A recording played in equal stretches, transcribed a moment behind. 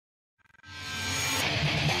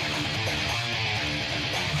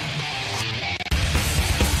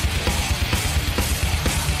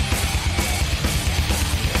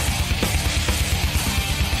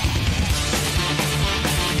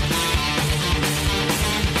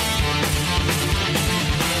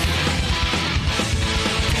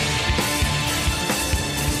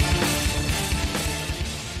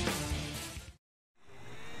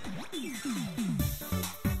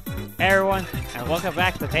Welcome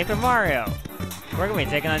back to Paper Mario! We're gonna be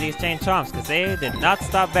taking on these chain chomps because they did not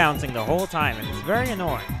stop bouncing the whole time and it's very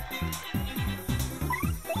annoying.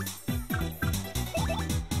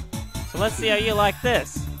 So let's see how you like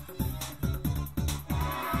this.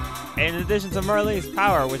 In addition to Merle's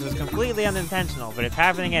power, which is completely unintentional, but it's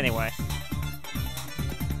happening anyway.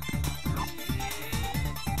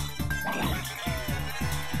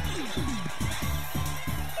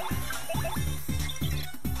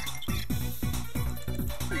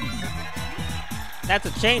 That's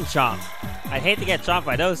a chain chomp. I'd hate to get chomped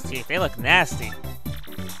by those teeth, they look nasty.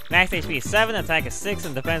 Max HP is 7, attack is 6,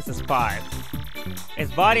 and defense is 5. Its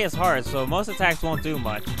body is hard, so most attacks won't do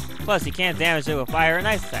much. Plus, you can't damage it with fire and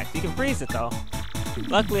ice attacks. You can freeze it though.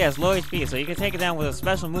 Luckily it has low HP, so you can take it down with a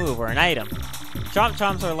special move or an item. Chomp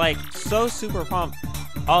chomps are like so super pumped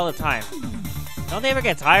all the time. Don't they ever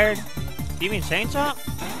get tired? Do you mean chain chomp?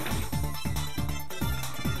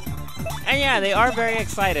 And yeah, they are very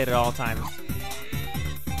excited at all times.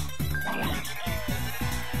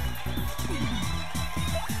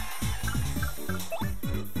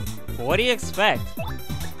 What do you expect?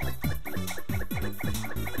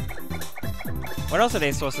 What else are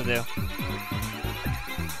they supposed to do?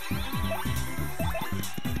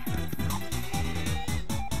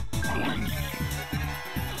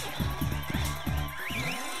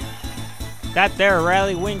 That there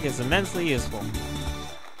rally wink is immensely useful.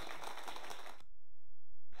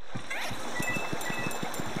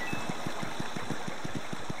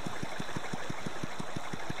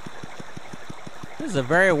 This is a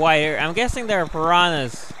very wide area. I'm guessing there are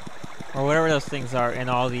piranhas or whatever those things are in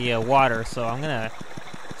all the water, so I'm gonna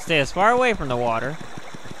stay as far away from the water.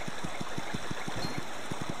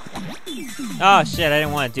 Oh shit, I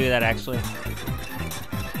didn't want to do that actually.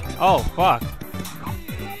 Oh fuck.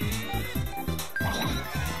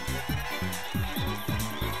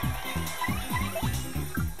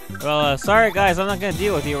 Well, sorry guys, I'm not gonna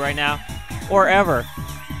deal with you right now. Or ever.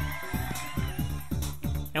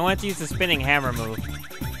 I want to use the spinning hammer move.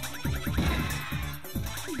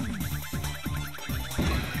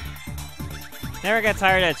 Never get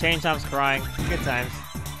tired of chain chomps crying. Good times.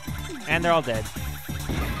 And they're all dead.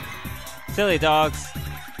 Silly dogs.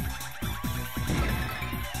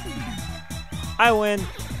 I win.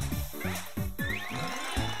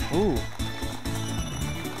 Ooh.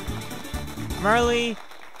 Merle,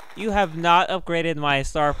 you have not upgraded my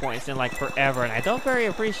star points in like forever, and I don't very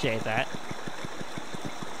appreciate that.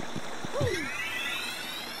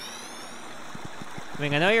 I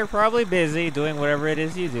mean, I know you're probably busy doing whatever it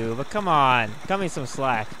is you do, but come on, cut me some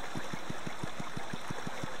slack.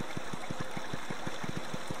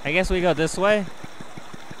 I guess we go this way?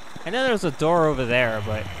 I know there's a door over there,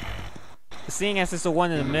 but seeing as it's the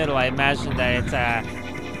one in the middle, I imagine that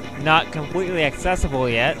it's not completely accessible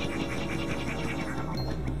yet.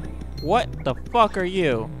 What the fuck are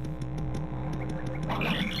you?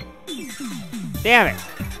 Damn it!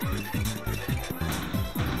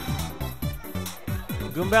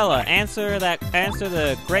 Goombella, answer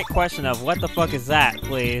the great question of what the fuck is that,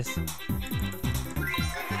 please?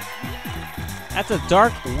 That's a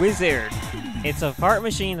dark wizard. It's a part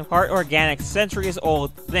machine, part organic,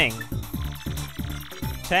 centuries-old thing.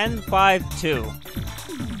 1052.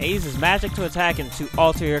 It uses magic to attack and to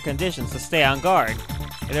alter your conditions to stay on guard.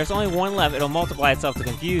 If there's only one left, it'll multiply itself to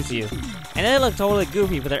confuse you. And they look totally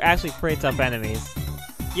goofy, but they're actually pretty tough enemies.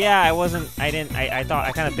 Yeah, I thought,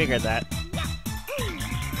 I kind of figured that.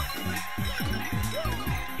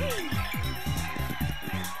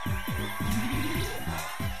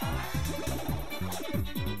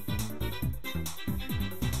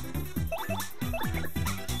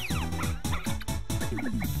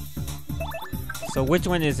 So which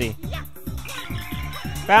one is he?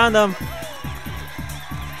 Found him!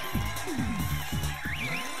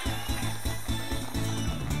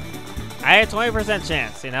 I had a 20%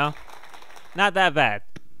 chance, you know? Not that bad.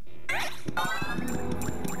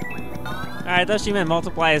 Alright, those she meant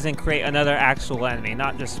multiply as in create another actual enemy,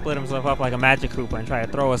 not just split himself up like a magic Koopa and try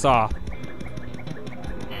to throw us off.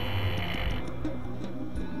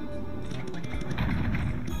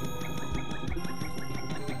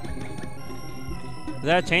 Is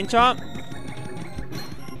that a chain chomp?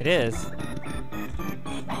 It is.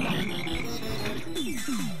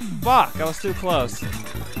 Fuck, I was too close.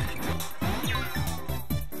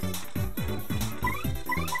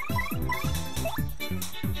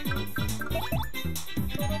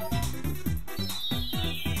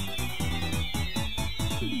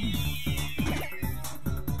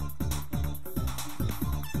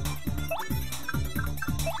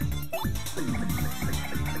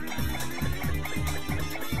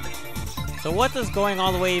 So what does going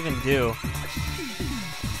all the way even do?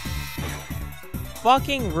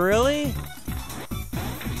 fucking really?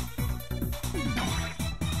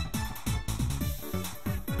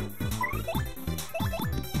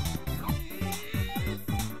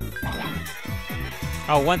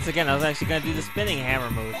 Oh, once again, I was actually gonna do the spinning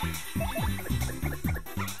hammer move.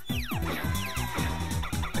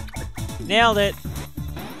 Nailed it!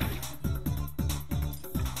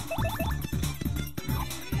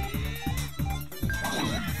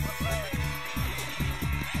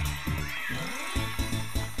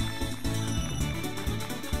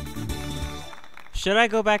 Should I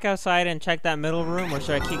go back outside and check that middle room, or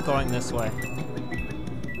should I keep going this way?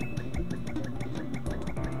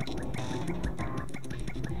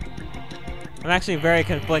 I'm actually very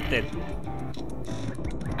conflicted.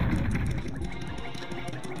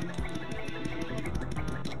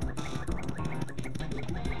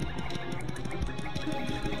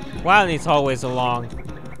 Wow, these hallways are long.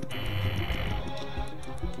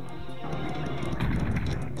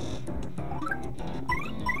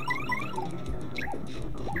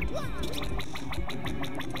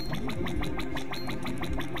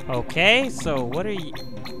 Okay, so what are you...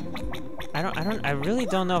 I really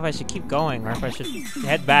don't know if I should keep going or if I should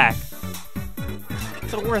head back.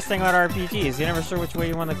 That's the worst thing about RPGs, you're never sure which way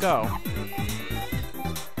you want to go.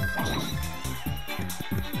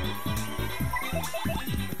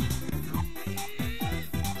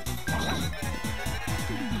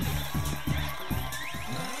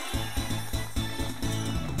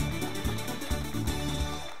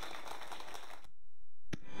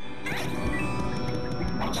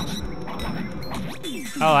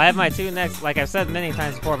 Oh, I have my two next, like I've said many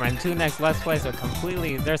times before, my two next Let's Plays are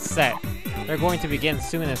completely, they're set. They're going to begin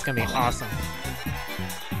soon, and it's going to be awesome.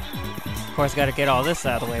 Of course, gotta get all this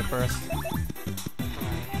out of the way first.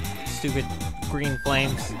 Stupid green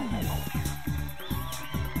flames.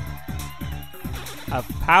 A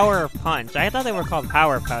power punch. I thought they were called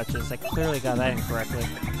power pouches. I clearly got that incorrectly.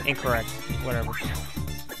 Incorrect. Whatever.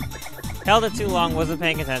 Held it too long, wasn't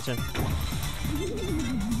paying attention.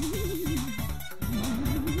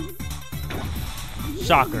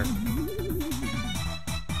 Shocker.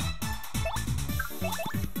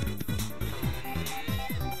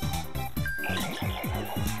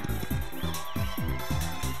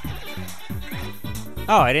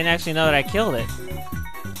 Oh, I didn't actually know that I killed it.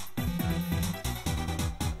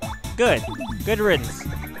 Good. Good riddance.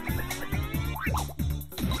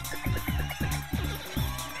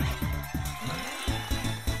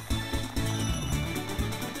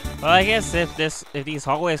 Well, I guess if these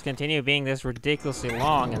hallways continue being this ridiculously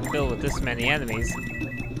long and filled with this many enemies,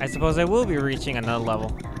 I suppose I will be reaching another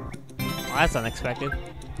level. Well, that's unexpected.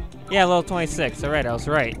 Yeah, level 26. Alright, I was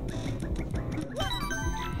right.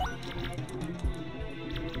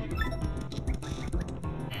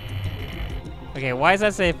 Okay, why is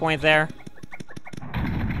that save point there?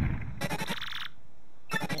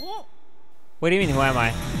 What do you mean, who am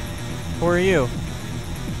I? Who are you?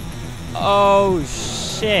 Oh,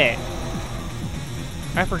 shit.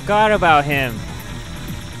 I forgot about him.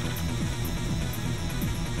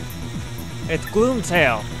 It's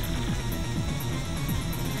Gloomtail.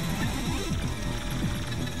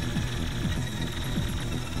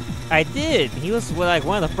 I did. He was like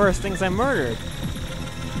one of the first things I murdered.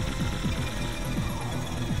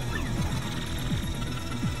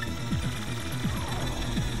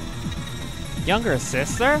 Younger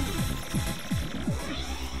sister?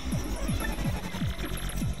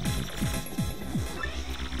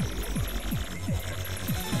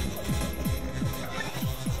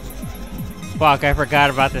 Fuck, I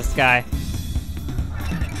forgot about this guy.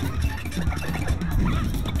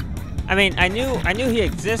 I mean, I knew he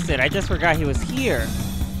existed, I just forgot he was here.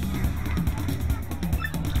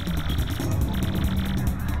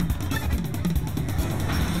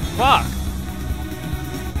 Fuck.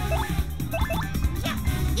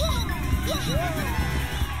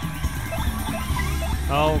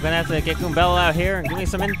 Oh, gonna have to get Goombella out here and give me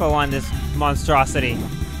some info on this monstrosity.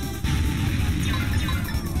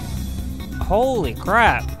 Holy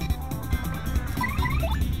crap.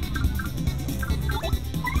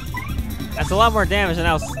 That's a lot more damage than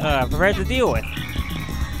I was prepared to deal with.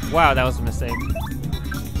 Wow, that was a mistake.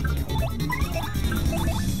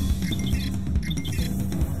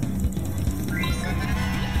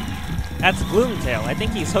 That's Gloomtail. I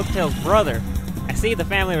think he's Hooktail's brother. I see the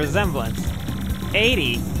family resemblance.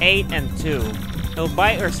 80, 8, and 2. He'll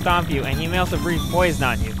bite or stomp you, and he may also breathe poison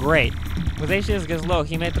on you. Great. With HDS gets low,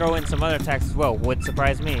 he may throw in some other attacks as well. Would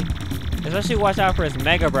surprise me. Especially watch out for his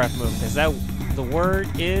Mega Breath move, because that the word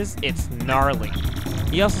is, it's gnarly.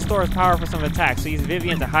 He also stores power for some attacks, so use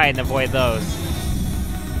Vivian to hide and avoid those.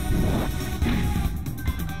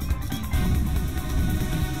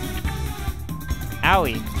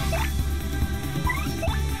 Owie.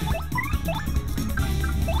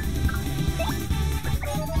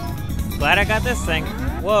 Glad I got this thing.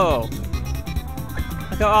 Whoa.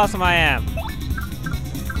 Look how awesome I am.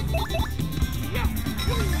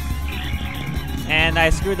 And I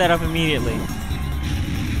screwed that up immediately.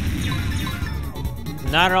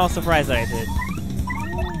 Not at all surprised that I did.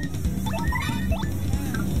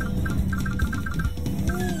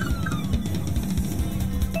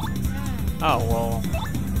 Oh, well,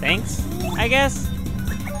 thanks, I guess?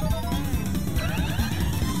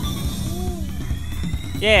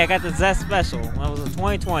 Yeah, I got the Zest Special. That was a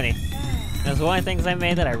 2020. That was one of the things I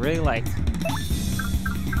made that I really liked.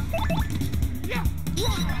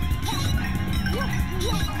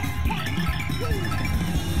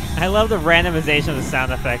 I love the randomization of the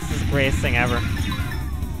sound effects. This is the greatest thing ever.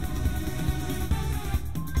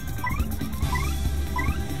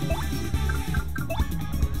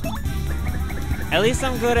 At least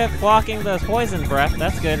I'm good at blocking the poison breath.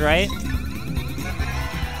 That's good, right?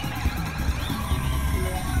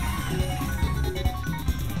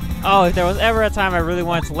 Oh, if there was ever a time I really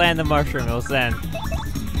wanted to land the mushroom, it was then.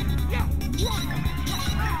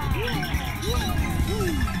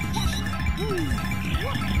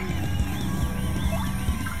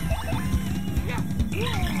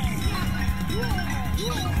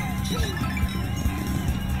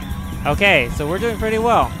 Okay, so we're doing pretty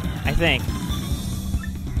well, I think.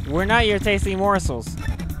 We're not your tasty morsels.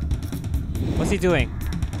 What's he doing?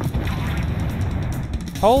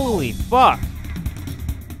 Holy fuck!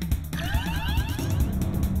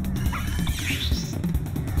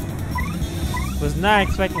 Was not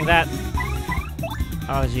expecting that.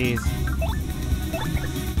 Oh jeez.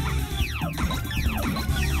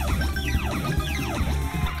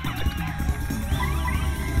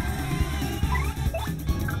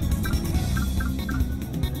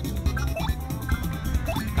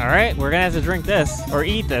 Alright, we're gonna have to drink this. Or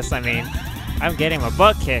eat this, I mean. I'm getting my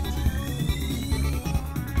butt kicked.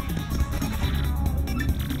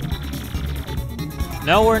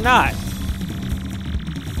 No, we're not.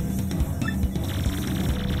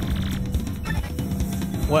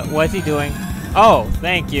 What's he doing? Oh,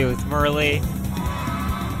 thank you, Merly.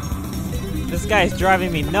 This guy's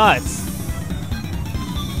driving me nuts.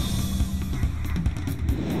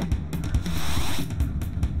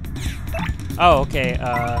 Oh, okay,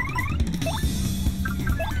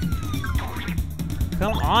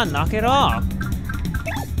 come on, knock it off.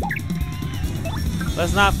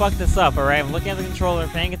 Let's not fuck this up, alright? I'm looking at the controller,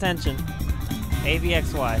 paying attention.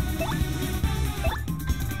 AVXY.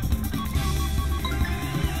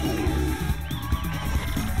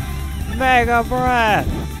 Mega Breath!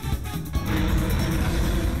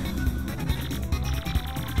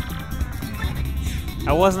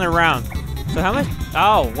 I wasn't around. So how much?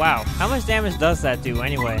 Oh, wow. How much damage does that do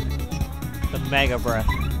anyway? The Mega Breath.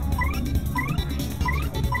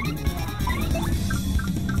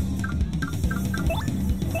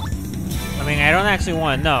 I mean, I don't actually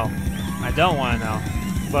want to know. I don't want to know.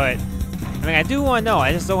 But, I mean, I do want to know.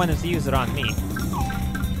 I just don't want him to use it on me.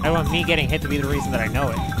 I don't want me getting hit to be the reason that I know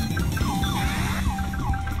it.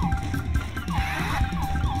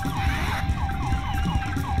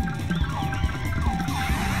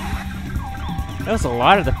 There was a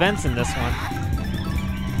lot of defense in this one.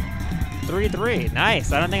 3-3,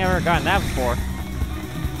 nice. I don't think I've ever gotten that before.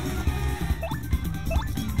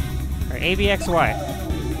 Alright, ABXY.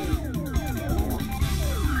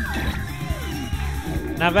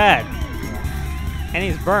 Not bad. And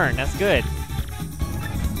he's burned, that's good.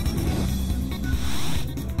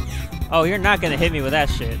 Oh, you're not gonna hit me with that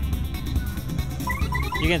shit.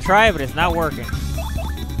 You can try, but it's not working.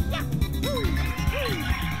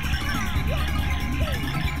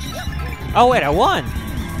 Oh wait, I won!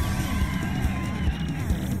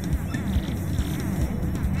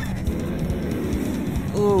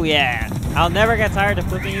 Ooh yeah, I'll never get tired of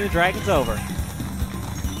flipping you dragons over.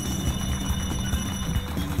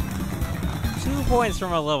 2 points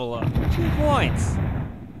from a level up. 2 points!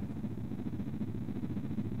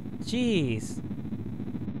 Jeez.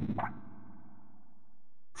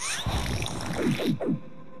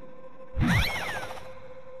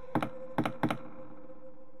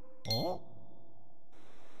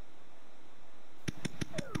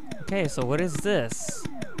 Okay, so what is this?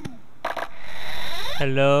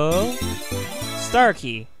 Hello? Star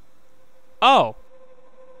key. Oh!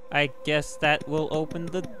 I guess that will open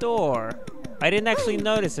the door. I didn't actually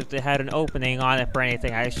notice if it had an opening on it for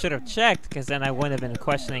anything. I should have checked, because then I wouldn't have been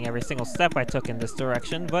questioning every single step I took in this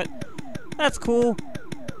direction, but that's cool.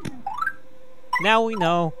 Now we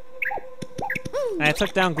know. And I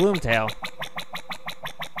took down Gloomtail.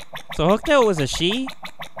 So Hooktail was a she?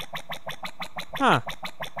 Huh.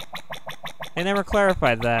 They never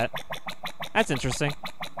clarified that. That's interesting.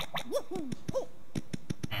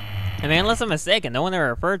 I mean, unless I'm mistaken, no one ever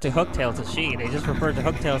referred to Hooktail as a she. They just referred to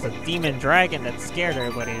Hooktail as a demon dragon that scared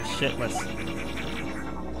everybody shitless.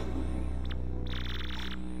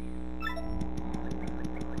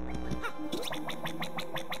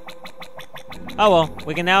 Oh well,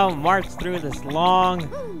 we can now march through this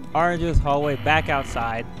long, arduous hallway back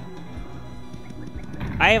outside.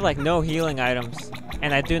 I have like no healing items,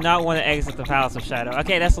 and I do not want to exit the Palace of Shadow.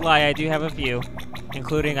 Okay, that's a lie, I do have a few.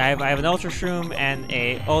 Including, I have an Ultra Shroom and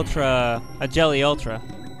a Jelly Ultra.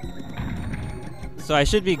 So I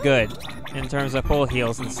should be good in terms of full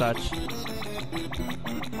heals and such.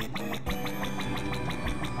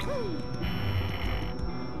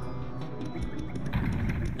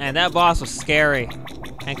 And that boss was scary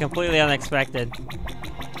and completely unexpected.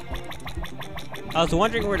 I was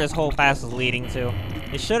wondering where this whole pass was leading to.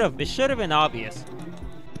 It should have been obvious.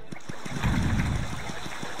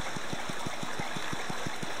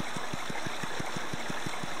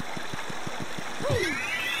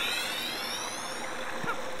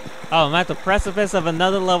 Oh, I'm at the precipice of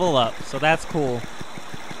another level up, so that's cool.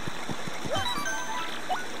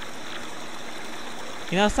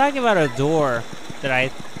 You know, I was talking about a door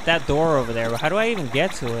that door over there, but how do I even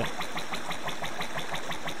get to it?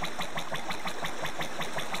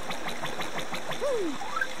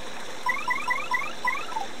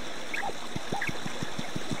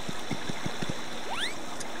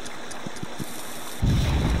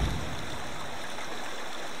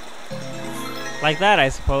 Like that, I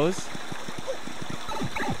suppose.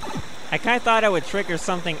 I kinda thought I would trigger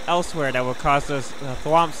something elsewhere that would cause those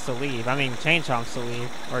thwomps to leave. I mean, chain chomps to leave.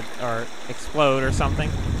 Or explode or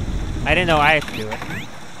something. I didn't know I had to do it.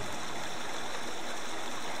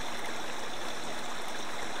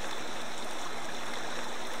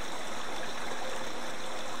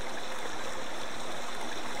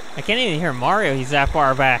 I can't even hear Mario, he's that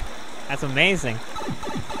far back. That's amazing.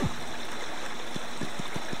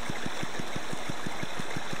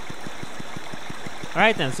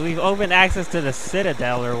 Alright then, so we've opened access to the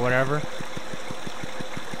Citadel or whatever.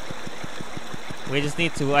 We just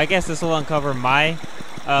need to, I guess this will uncover my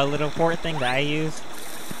little port thing that I use.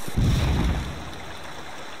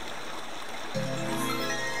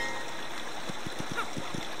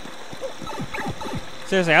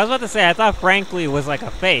 Seriously, I was about to say, I thought Frankly was like a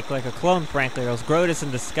fake, like a clone Frankly, or it was Grotus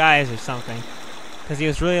in disguise or something. Because he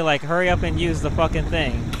was really like, hurry up and use the fucking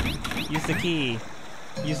thing. Use the key.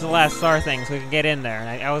 Use the last star thing so we can get in there.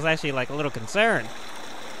 And I was actually like a little concerned.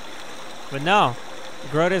 But no.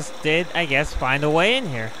 Grotus did, I guess, find a way in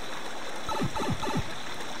here.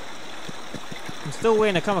 I'm still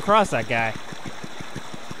waiting to come across that guy.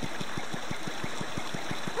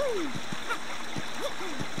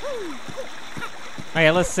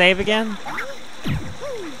 Alright, let's save again.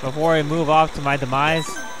 Before we move off to my demise.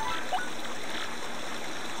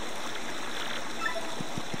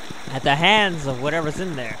 At the hands of whatever's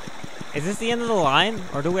in there. Is this the end of the line?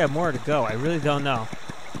 Or do we have more to go? I really don't know.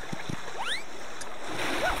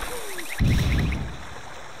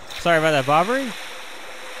 Sorry about that, Bobbery.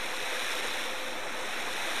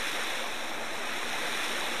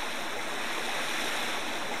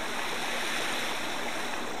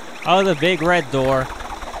 Oh, the big red door.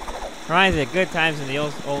 Reminds me of good times in the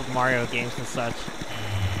old Mario games and such.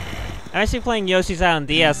 I'm actually playing Yoshi's Island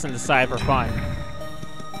DS on the side for fun.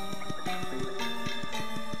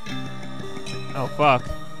 Oh fuck.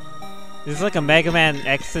 Is this like a Mega Man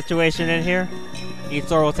X situation in here? Each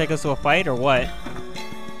door will take us to a fight or what?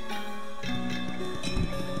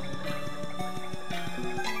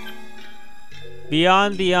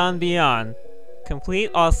 Beyond, beyond, beyond. Complete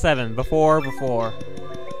all 7 before.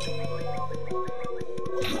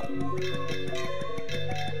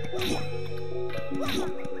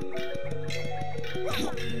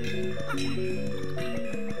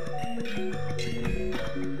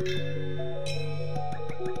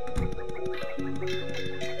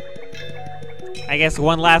 I guess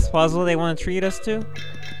one last puzzle they want to treat us to?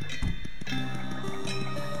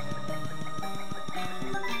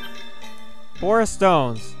 Four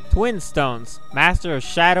stones, twin stones, master of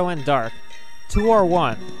shadow and dark. 2 are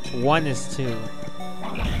 1, 1 is 2.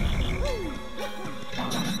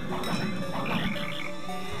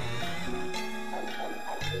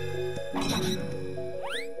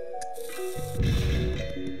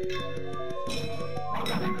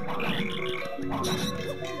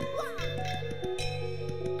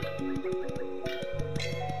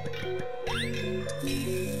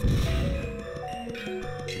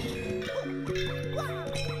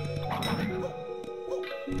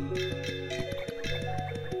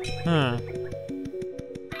 Hmm.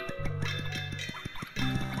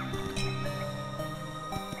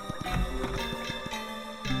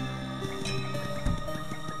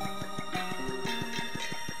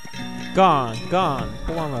 Gone, gone,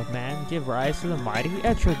 form of man, give rise to the mighty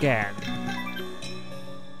Etrigan.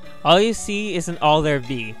 All you see isn't all there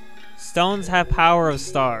be. Stones have power of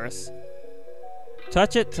stars.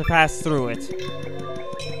 Touch it to pass through it.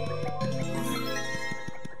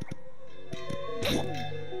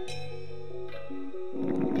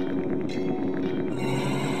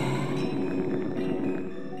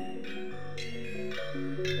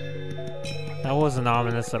 That wasn't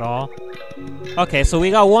ominous at all. Okay, so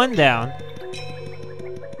we got one down.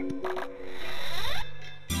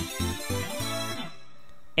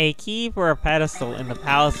 A key for a pedestal in the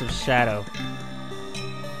Palace of Shadow.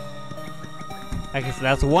 Okay, so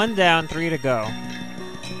that's one down, 3 to go.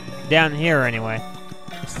 Down here, anyway.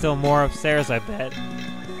 There's still more upstairs, I bet.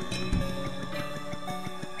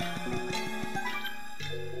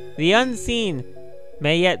 The unseen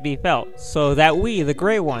may yet be felt, so that we, the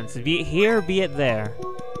Great Ones, be it here, be it there.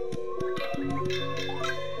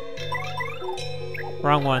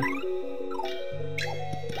 Wrong one.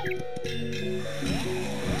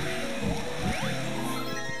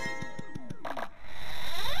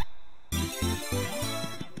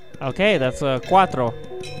 Okay, that's a 4.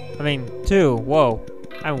 I mean, 2. Whoa.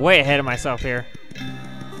 I'm way ahead of myself here.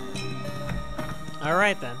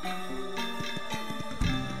 Alright then.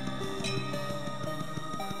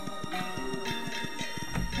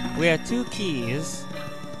 We have 2 keys.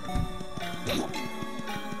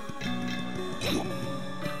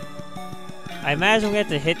 I imagine we have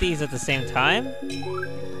to hit these at the same time?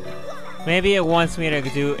 Maybe it wants me to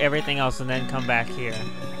do everything else and then come back here.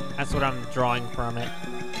 That's what I'm drawing from it.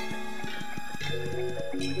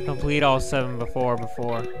 Complete all 7 before.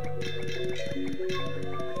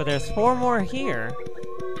 But there's 4 more here.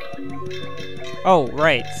 Oh,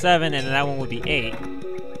 right, 7, and then that one would be 8.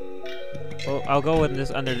 Well, I'll go with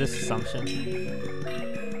this under this assumption.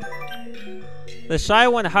 The Shy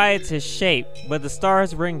One hides his shape, but the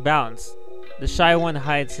stars bring balance. The Shy One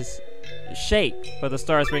hides his shape, but the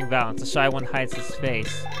stars bring balance. The Shy One hides his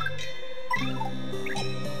face.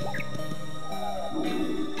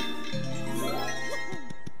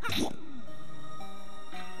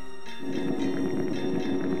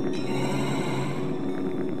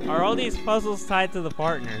 Are all these puzzles tied to the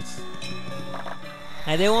partners?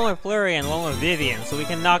 I did one with Flurry and one with Vivian, so we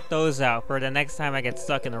can knock those out for the next time I get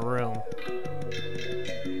stuck in a room.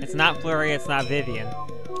 It's not Flurry, it's not Vivian.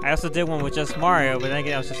 I also did one with just Mario, but then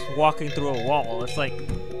again I was just walking through a wall. It's like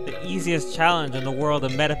the easiest challenge in the world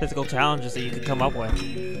of metaphysical challenges that you could come up with.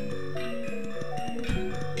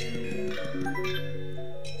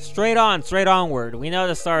 Straight on, straight onward. We know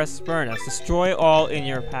the stars spurn us. Destroy all in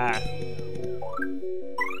your path.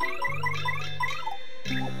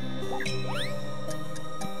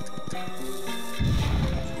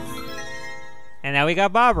 And now we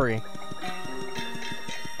got Bobbery.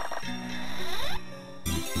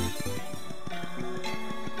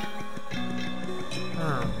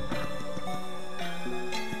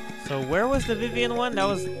 So where was the Vivian one? That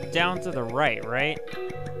was down to the right, right?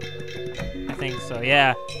 I think so,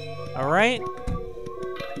 yeah. Alright.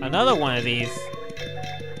 Another one of these.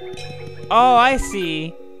 Oh, I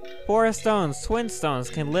see. 4 stones, twin stones,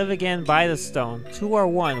 can live again by the stone. 2 are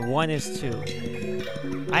 1, 1 is 2.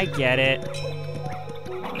 I get it.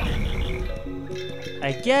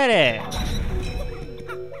 I get it.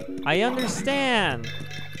 I understand.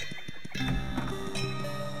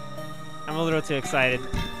 I'm a little too excited.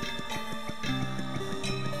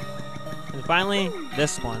 And finally,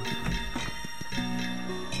 this one.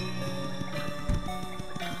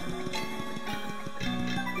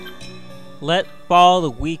 Let fall the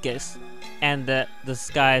weakest, and the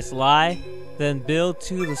skies lie, then build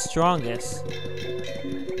to the strongest.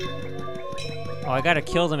 Oh, I gotta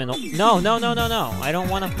kill them in the— No! I don't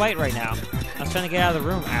want to fight right now. I was trying to get out of the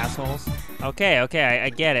room, assholes. Okay, I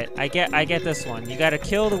get it. I get this one. You gotta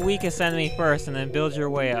kill the weakest enemy first, and then build your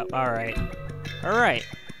way up. Alright. Alright.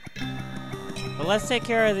 But let's take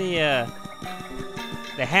care of the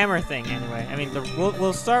hammer thing anyway. I mean,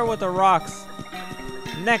 we'll start with the rocks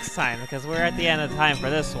next time, because we're at the end of time for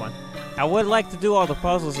this one. I would like to do all the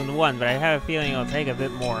puzzles in one, but I have a feeling it'll take a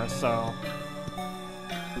bit more, so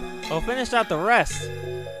we'll finish out the rest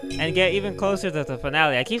and get even closer to the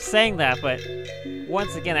finale. I keep saying that, but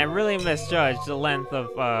once again, I really misjudged the length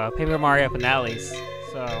of Paper Mario finales.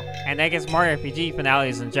 So, and I guess Mario RPG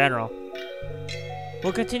finales in general.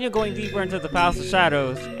 We'll continue going deeper into the Palace of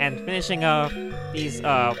Shadows and finishing up these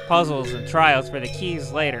puzzles and trials for the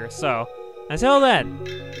keys later. So, Until then,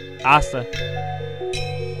 hasta.